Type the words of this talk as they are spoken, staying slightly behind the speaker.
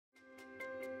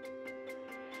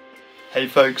Hey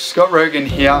folks, Scott Rogan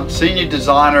here, Senior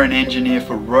Designer and Engineer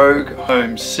for Rogue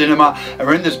Home Cinema. And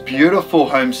we're in this beautiful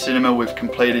home cinema we've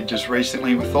completed just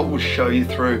recently. We thought we'll show you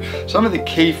through some of the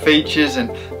key features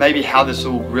and maybe how this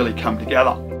will really come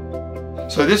together.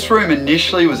 So this room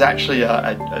initially was actually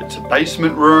it's a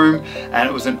basement room, and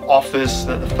it was an office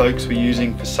that the folks were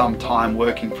using for some time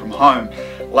working from home.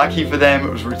 Lucky for them,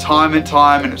 it was retirement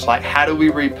time, and it's like, how do we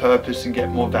repurpose and get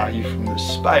more value from this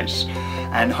space?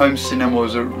 And home cinema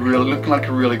was looking like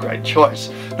a really great choice,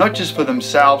 not just for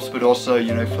themselves, but also,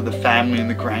 you know, for the family and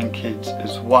the grandkids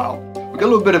as well. We've got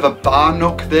a little bit of a bar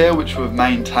nook there, which we've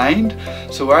maintained,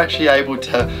 so we're actually able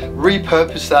to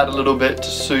repurpose that a little bit to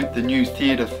suit the new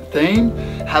theatre theme.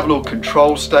 Have a little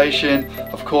control station,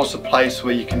 of course a place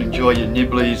where you can enjoy your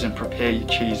nibblies and prepare your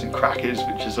cheese and crackers,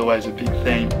 which is always a big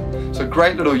theme. So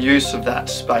great little use of that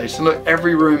space. And look,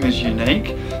 every room is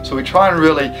unique, so we try and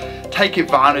really take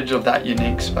advantage of that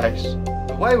unique space.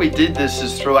 The way we did this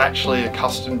is through actually a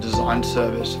custom design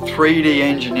service, 3D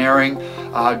engineering,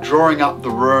 drawing up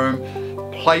the room,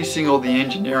 placing all the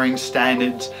engineering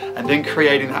standards, and then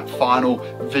creating that final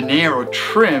veneer or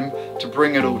trim to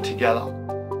bring it all together.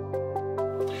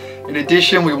 In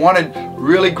addition, we wanted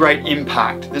really great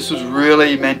impact. This was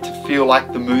really meant to feel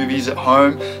like the movies at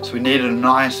home, so we needed a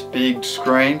nice big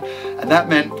screen, and that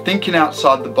meant thinking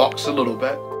outside the box a little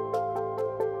bit.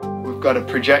 We've got a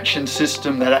projection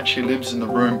system that actually lives in the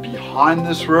room behind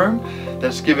this room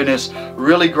that's given us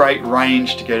really great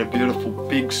range to get a beautiful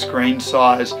big screen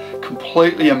size,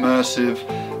 completely immersive,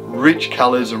 rich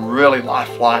colors and really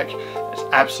lifelike. It's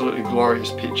absolutely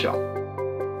glorious picture.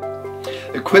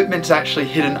 Equipment's actually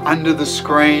hidden under the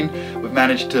screen. We've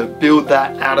managed to build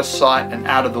that out of sight and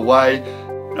out of the way.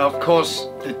 Now, of course,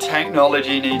 the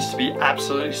technology needs to be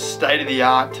absolutely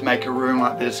state-of-the-art to make a room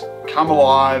like this come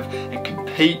alive and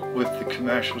compete with the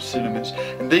commercial cinemas.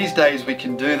 And these days we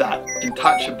can do that. You can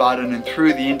touch a button and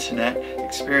through the internet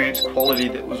experience quality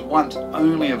that was once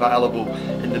only available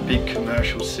in the big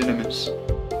commercial cinemas.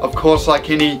 Of course, like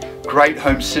any great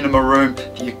home cinema room,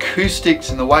 the acoustics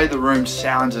and the way the room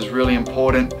sounds is really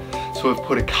important. So we've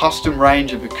put a custom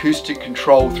range of acoustic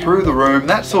control through the room.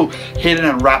 That's all hidden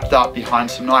and wrapped up behind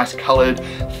some nice colored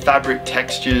fabric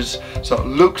textures. So it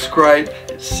looks great,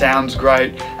 it sounds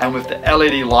great, and with the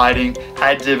LED lighting,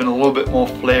 adds even a little bit more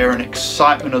flair and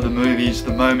excitement of the movies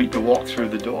the moment you walk through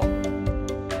the door.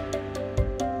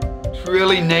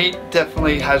 Really neat,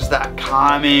 definitely has that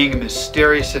calming,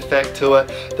 mysterious effect to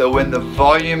it, that when the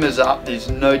volume is up, there's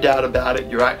no doubt about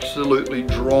it, you're absolutely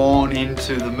drawn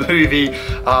into the movie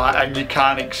and you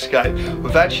can't escape.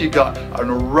 We've actually got an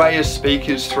array of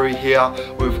speakers through here.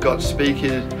 We've got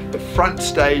speakers, the front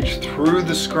stage through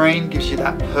the screen gives you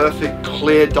that perfect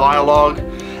clear dialogue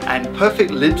and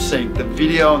perfect lip sync, the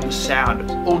video and the sound,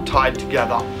 it's all tied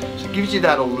together. So it gives you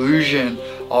that illusion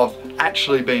of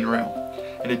actually being real.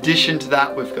 In addition to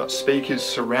that, we've got speakers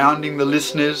surrounding the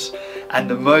listeners, and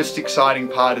the most exciting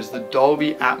part is the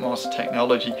Dolby Atmos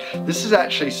technology. This is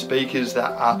actually speakers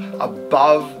that are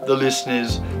above the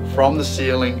listeners from the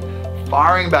ceiling,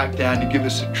 firing back down to give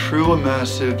us a true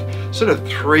immersive sort of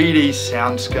 3D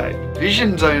soundscape.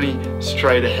 Vision's only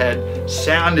straight ahead,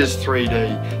 sound is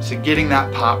 3D, so getting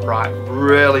that part right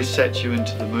really sets you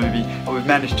into the movie, and we've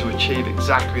managed to achieve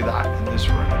exactly that in this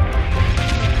room.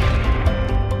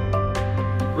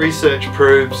 Research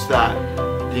proves that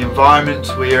the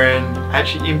environments we're in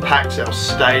actually impacts our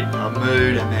state, our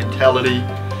mood, our mentality,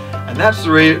 and that's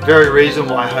the very reason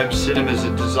why home cinemas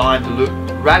are designed to look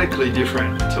radically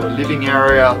different to a living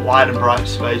area, light and bright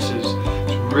spaces.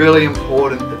 It's really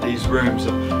important that these rooms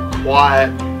are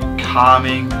quiet,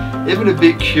 calming, even a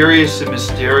bit curious and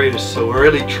mysterious, so we're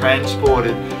really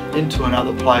transported into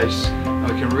another place and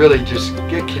we can really just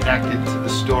get connected to the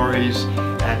stories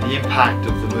and the impact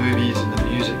of the movies and the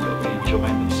music that we enjoy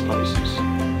in these spaces.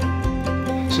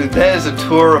 So there's a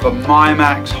tour of a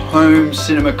MyMax home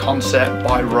cinema concept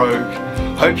by Rogue.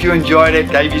 Hope you enjoyed it,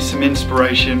 gave you some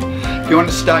inspiration. If you want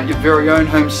to start your very own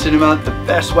home cinema, the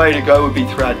best way to go would be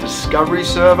through our Discovery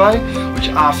Survey, which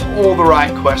asks all the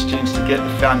right questions to get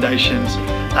the foundations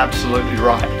absolutely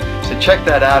right. So check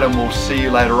that out and we'll see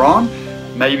you later on,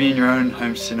 maybe in your own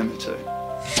home cinema too.